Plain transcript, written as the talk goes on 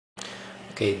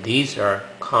Okay, these are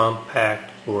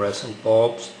compact fluorescent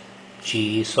bulbs,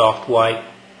 GE soft white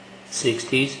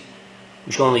 60s,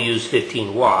 which only use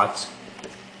 15 watts,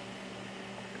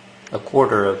 a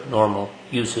quarter of normal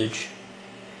usage.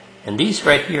 And these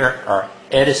right here are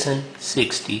Edison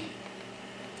 60,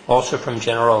 also from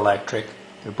General Electric.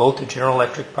 They're both a General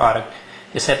Electric product,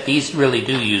 except these really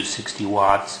do use 60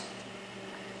 watts.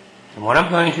 And what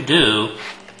I'm going to do,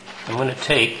 I'm going to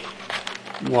take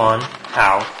one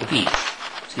out of each.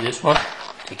 See this one?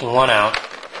 Taking one out.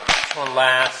 This one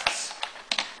lasts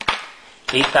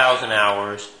 8,000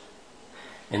 hours.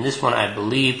 And this one, I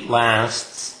believe,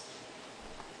 lasts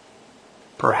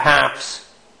perhaps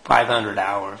 500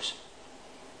 hours.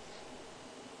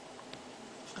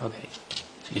 Okay,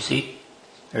 so you see,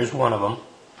 there's one of them.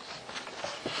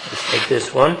 Let's take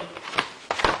this one.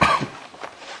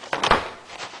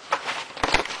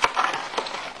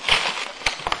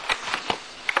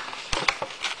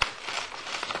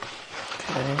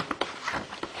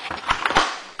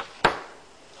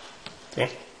 Okay,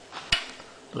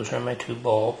 those are my two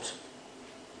bulbs.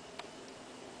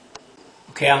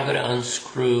 Okay, I'm going to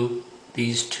unscrew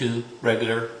these two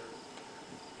regular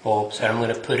bulbs and I'm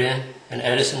going to put in an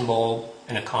Edison bulb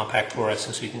and a compact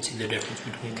fluorescent so you can see the difference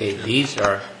between the two. These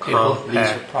are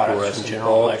compact fluorescent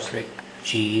General Electric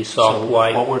GE soft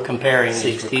white. What we're comparing 60s,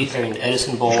 is we're comparing the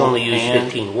Edison bulb which only use and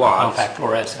 15 watts, compact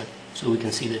fluorescent, so we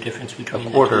can see the difference between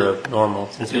a quarter the two. of normal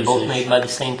Since usage. they're both made by the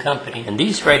same company. And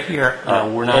these right here are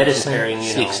we're not Edison comparing,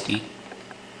 60,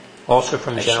 also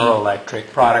from a General cheap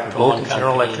Electric. product from Both one a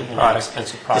General company Electric and product, an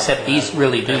expensive product except from these another.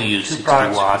 really do use Two 60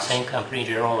 products watts. from the same company,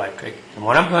 General Electric. And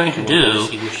what I'm going to And do, we're going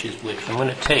to see which is which. I'm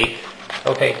going to take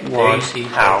Okay, one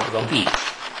out of each.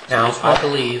 Now, I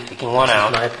believe, taking one this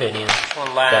out, is my opinion, this one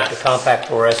that lasts the compact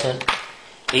fluorescent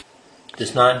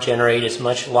does not generate as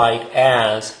much light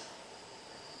as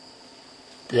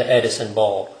the Edison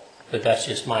bulb. But that's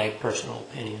just my personal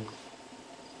opinion.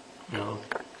 You know,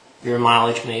 your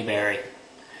mileage may vary.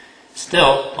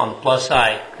 Still, on the plus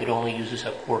side, it only uses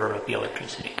a quarter of the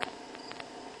electricity.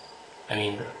 I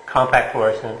mean, the compact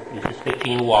fluorescent uses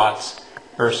 15 watts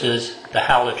versus the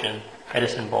halogen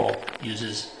Edison bulb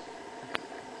uses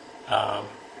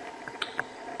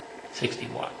 60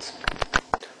 watts.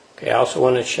 Okay, I also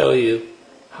want to show you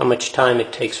how much time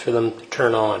it takes for them to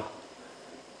turn on.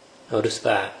 Notice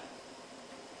that.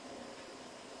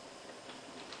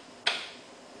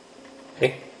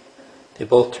 Okay, they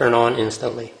both turn on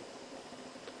instantly.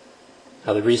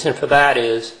 Now the reason for that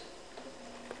is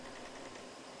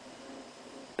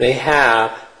they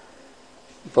have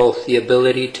both the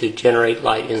ability to generate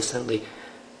light instantly,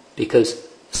 because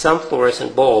some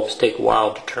fluorescent bulbs take a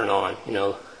while to turn on, you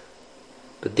know,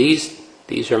 but these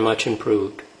are much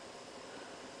improved.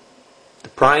 The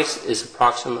price is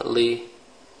approximately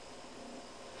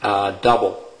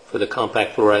double for the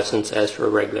compact fluorescents as for a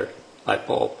regular light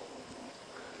bulb.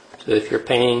 So if you're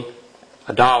paying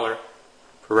 $1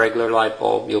 for a regular light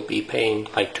bulb, you'll be paying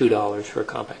like $2 for a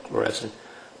compact fluorescent.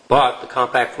 But the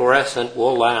compact fluorescent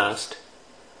will last,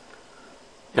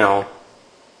 you know,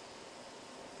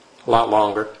 a lot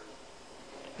longer,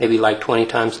 maybe like 20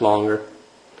 times longer.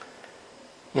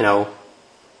 You know,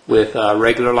 with a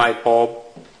regular light bulb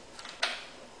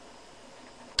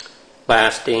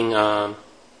lasting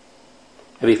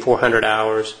maybe 400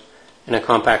 hours, and a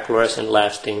compact fluorescent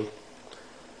lasting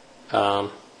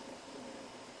about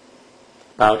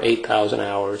 8,000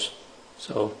 hours.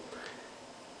 So,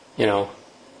 you know,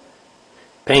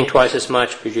 paying twice as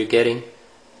much because you're getting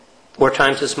 4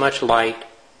 times as much light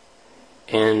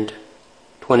and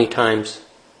 20 times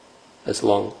as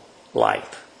long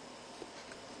life.